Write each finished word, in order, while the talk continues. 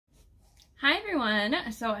Hi everyone!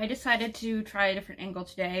 So I decided to try a different angle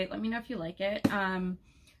today. Let me know if you like it.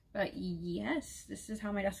 But yes, this is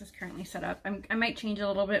how my desk is currently set up. I might change it a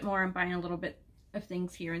little bit more. I'm buying a little bit of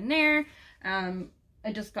things here and there.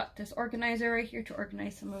 I just got this organizer right here to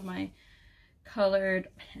organize some of my colored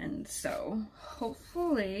pens. So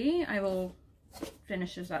hopefully I will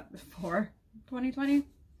finish this up before 2020,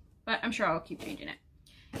 but I'm sure I'll keep changing it.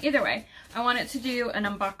 Either way, I wanted to do an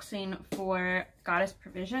unboxing for Goddess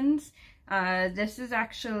Provisions. This is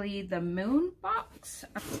actually the moon box,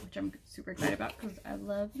 which I'm super excited about because I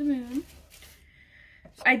love the moon.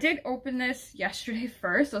 I did open this yesterday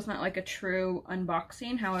first, so it's not like a true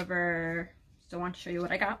unboxing. However, still want to show you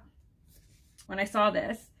what I got. When I saw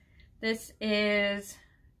this, this is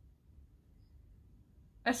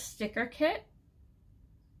a sticker kit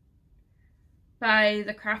by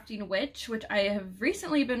the Crafting Witch, which I have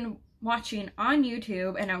recently been watching on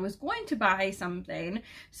YouTube, and I was going to buy something,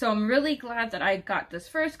 so I'm really glad that I got this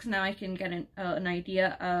first because now I can get an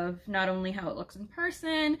idea of not only how it looks in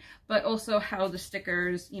person, but also how the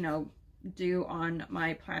stickers, you know, do on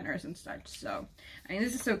my planners and such. So I mean,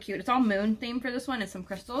 this is so cute. It's all moon themed for this one, and some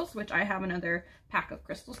crystals, which I have another pack of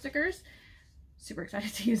crystal stickers. Super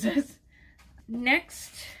excited to use this.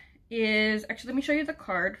 Next is, actually, let me show you the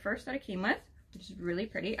card first that it came with, which is really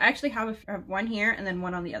pretty. I actually have one here and then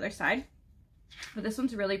one on the other side, but this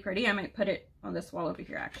one's really pretty. I might put it on this wall over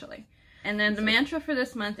here actually. And then the mantra for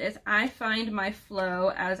this month is, I find my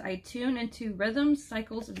flow as I tune into rhythms,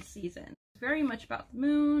 cycles, and seasons. It's very much about the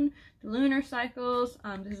moon, the lunar cycles.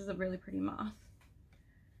 This is a really pretty moth.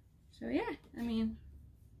 So yeah, I mean,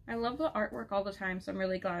 I love the artwork all the time, so I'm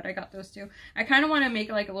really glad I got those two. I kind of want to make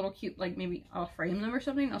like a little cute, like maybe I'll frame them or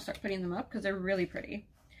something. I'll start putting them up because they're really pretty.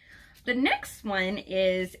 The next one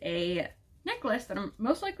is a necklace that I'm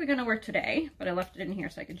most likely going to wear today, but I left it in here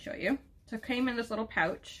so I can show you. So it came in this little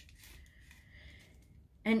pouch,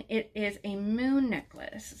 and it is a moon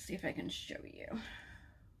necklace. Let's see if I can show you.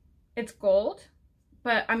 It's gold,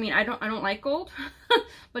 but I mean, I don't like gold,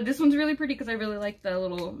 but this one's really pretty because I really like the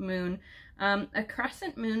little moon. A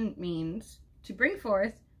crescent moon means to bring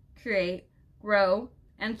forth, create, grow,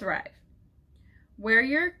 and thrive. Wear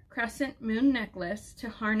your crescent moon necklace to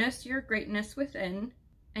harness your greatness within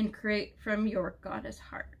and create from your goddess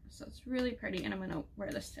heart. So it's really pretty, and I'm gonna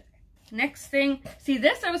wear this today. Next thing, see,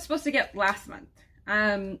 this I was supposed to get last month.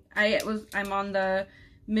 I'm on the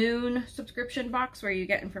moon subscription box where you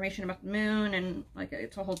get information about the moon, and like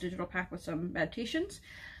it's a whole digital pack with some meditations.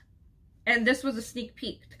 And this was a sneak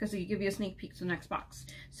peek because they give you a sneak peek to the next box.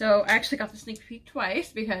 So I actually got the sneak peek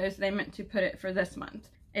twice because they meant to put it for this month.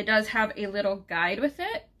 It does have a little guide with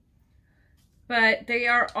it, but they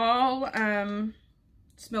are all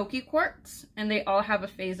smoky quartz, and they all have a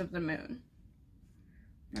phase of the moon.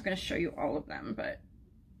 I'm not going to show you all of them, but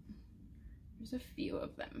there's a few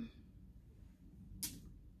of them.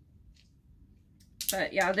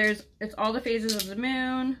 But yeah, it's all the phases of the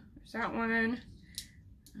moon. There's that one,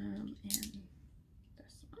 and this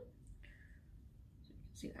one. So you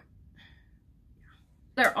can see that.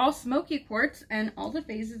 They're all smoky quartz and all the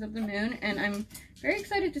phases of the moon, and I'm very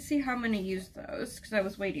excited to see how I'm going to use those because I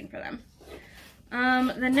was waiting for them.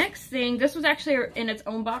 The next thing, this was actually in its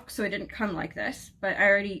own box, so it didn't come like this, but I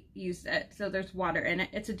already used it. So there's water in it.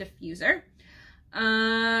 It's a diffuser.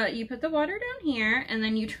 You put the water down here, and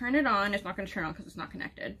then you turn it on. It's not going to turn on because it's not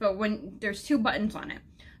connected, but when there's two buttons on it.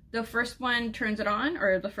 The first one turns it on,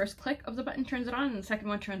 or the first click of the button turns it on, and the second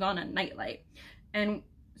one turns on a nightlight. And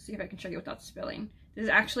see if I can show you without spilling. This is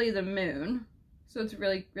actually the moon, so it's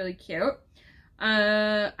really, really cute.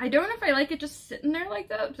 I don't know if I like it just sitting there like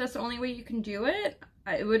that, but that's the only way you can do it.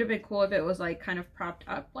 It would have been cool if it was like kind of propped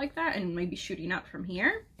up like that and maybe shooting up from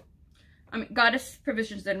here. I mean, Goddess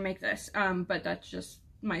Provisions didn't make this, but that's just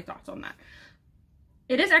my thoughts on that.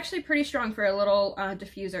 It is actually pretty strong for a little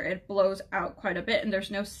diffuser. It blows out quite a bit, and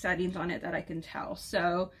there's no settings on it that I can tell.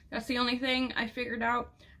 So that's the only thing I figured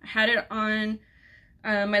out. I had it on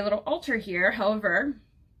my little altar here, however,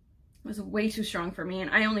 it was way too strong for me, and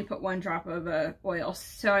I only put one drop of oil,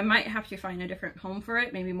 so I might have to find a different home for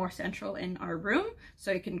it, maybe more central in our room,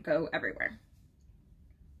 so it can go everywhere.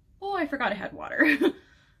 Oh, I forgot I had water.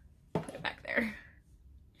 Put it back there.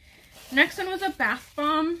 Next one was a bath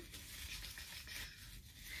bomb,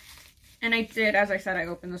 and I did, as I said, I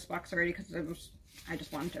opened this box already because I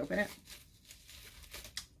just wanted to open it.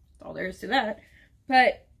 That's all there is to that.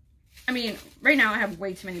 But I mean, right now I have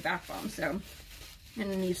way too many bath bombs, so I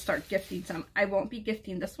need to start gifting some. I won't be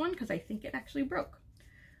gifting this one because I think it actually broke.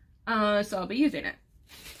 So I'll be using it.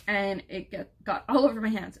 And it got all over my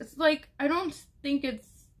hands. It's like, I don't think it's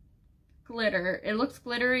glitter. It looks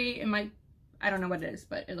glittery. It might, I don't know what it is,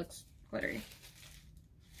 but it looks glittery.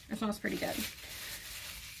 It smells pretty good.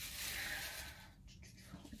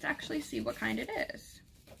 Let's actually see what kind it is.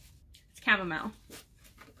 It's chamomile.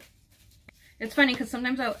 It's funny because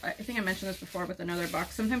sometimes I think I mentioned this before with another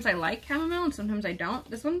box. Sometimes I like chamomile and sometimes I don't.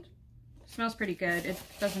 This one smells pretty good. It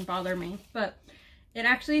doesn't bother me. But it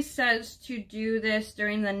actually says to do this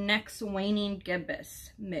during the next waning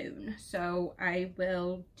gibbous moon. So I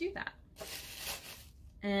will do that.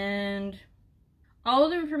 And all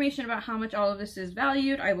of the information about how much all of this is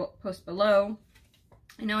valued, I will post below.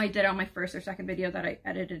 I know I did on my first or second video that I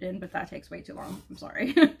edited in, but that takes way too long. I'm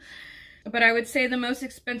sorry. But I would say the most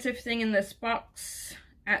expensive thing in this box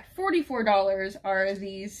at $44 are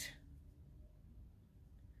these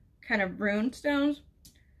kind of rune stones.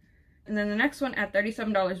 And then the next one at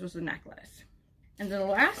 $37 was the necklace. And then the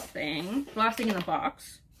last thing in the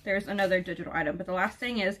box, there's another digital item, but the last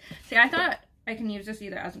thing is, see, I thought I can use this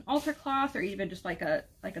either as an altar cloth or even just like a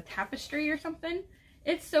tapestry or something.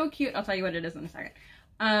 It's so cute. I'll tell you what it is in a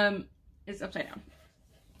second. It's upside down.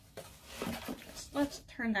 Let's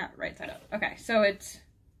turn that right side up. Okay, so it's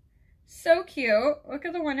so cute. Look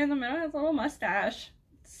at the one in the middle, has a little mustache.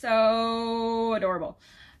 So adorable.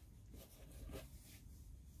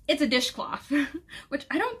 It's a dishcloth, which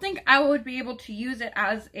I don't think I would be able to use it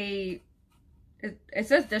as a, it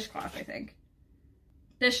says dishcloth, I think.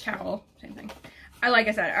 Dish towel, same thing. Like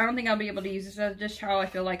I said, I don't think I'll be able to use this as a dish towel. I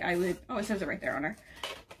feel like I would, oh, it says it right there on her.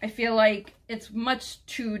 I feel like it's much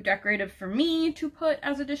too decorative for me to put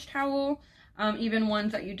as a dish towel. Even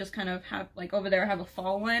ones that you just kind of have, like over there have a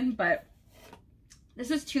fall one, but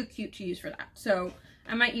this is too cute to use for that. So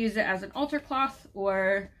I might use it as an altar cloth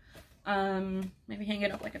or maybe hang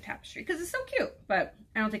it up like a tapestry because it's so cute, but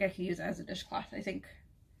I don't think I can use it as a dishcloth. I think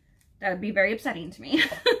that would be very upsetting to me.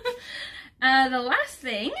 The last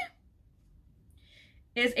thing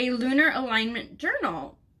is a lunar alignment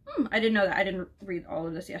journal. I didn't know that. I didn't read all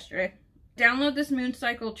of this yesterday. Download this moon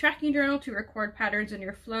cycle tracking journal to record patterns in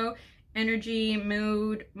your flow, energy,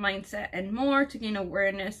 mood, mindset, and more to gain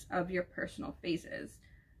awareness of your personal phases.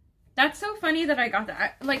 That's so funny that I got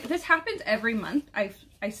that. Like, this happens every month.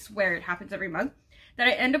 I swear it happens every month. That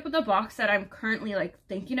I end up with a box that I'm currently, like,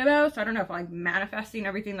 thinking about. So I don't know if I'm like, manifesting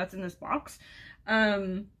everything that's in this box.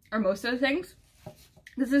 Or most of the things.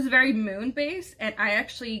 This is very moon-based. And I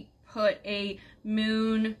actually put a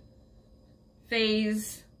moon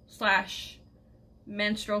phase slash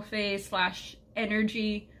menstrual phase slash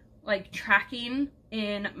energy like tracking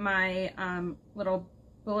in my little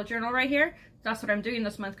bullet journal right here. That's what I'm doing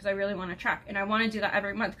this month because I really want to track, and I want to do that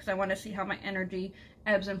every month because I want to see how my energy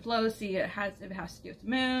ebbs and flows, see if it has to do with the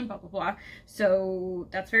moon, blah blah blah. So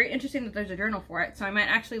that's very interesting that there's a journal for it. So I might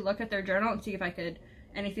actually look at their journal and see if I could,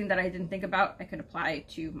 anything that I didn't think about, I could apply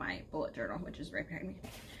to my bullet journal, which is right behind me.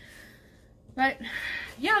 But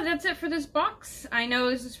yeah, that's it for this box. I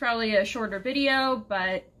know this is probably a shorter video,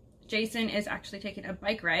 but Jason is actually taking a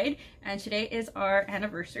bike ride, and today is our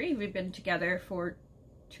anniversary. We've been together for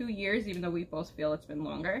 2 years, even though we both feel it's been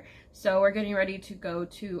longer. So we're getting ready to go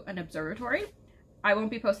to an observatory. I won't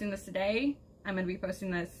be posting this today. I'm going to be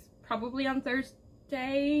posting this probably on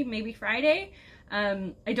Thursday, maybe Friday.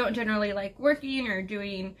 I don't generally like working or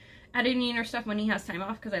doing editing or stuff when he has time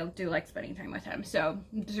off because I do like spending time with him. So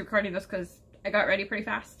I'm just recording this because I got ready pretty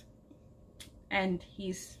fast and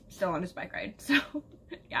he's still on his bike ride. So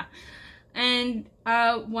yeah. And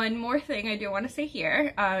one more thing I do want to say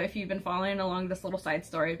here, if you've been following along this little side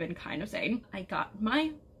story I've been kind of saying, I got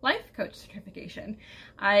my life coach certification.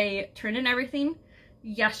 I turned in everything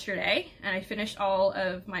yesterday and I finished all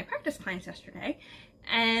of my practice clients yesterday.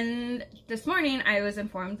 And this morning I was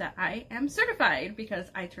informed that I am certified because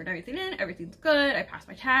I turned everything in, everything's good, I passed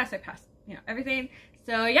my test, I passed, you know, everything.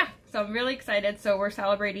 So yeah, so I'm really excited. So we're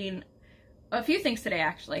celebrating a few things today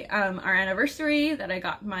actually. Our anniversary, that I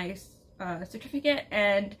got my certificate,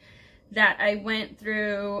 and that I went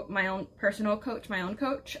through my own personal coach, my own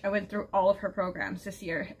coach. I went through all of her programs this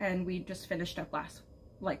year and we just finished up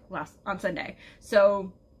on Sunday.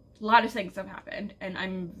 So a lot of things have happened and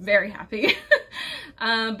I'm very happy.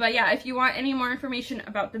 But yeah, if you want any more information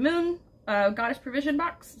about the moon goddess provision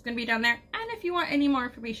box, it's gonna be down there. And if you want any more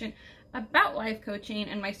information about life coaching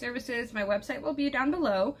and my services, my website will be down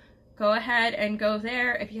below. Go ahead and go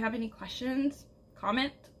there. If you have any questions,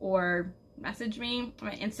 comment or message me.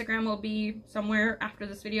 My Instagram will be somewhere after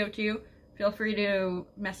this video too. Feel free to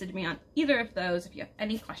message me on either of those if you have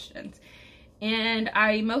any questions. And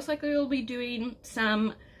I most likely will be doing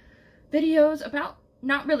some videos about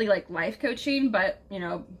not really like life coaching, but you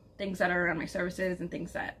know, things that are around my services and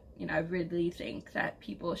things that, you know, I really think that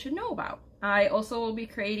people should know about. I also will be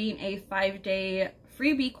creating a 5-day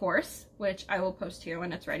freebie course, which I will post here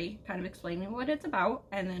when it's ready, kind of explaining what it's about,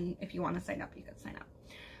 and then if you want to sign up, you can sign up.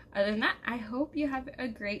 Other than that, I hope you have a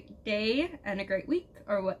great day and a great week,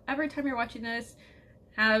 or whatever time you're watching this.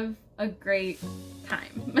 Have a great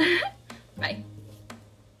time.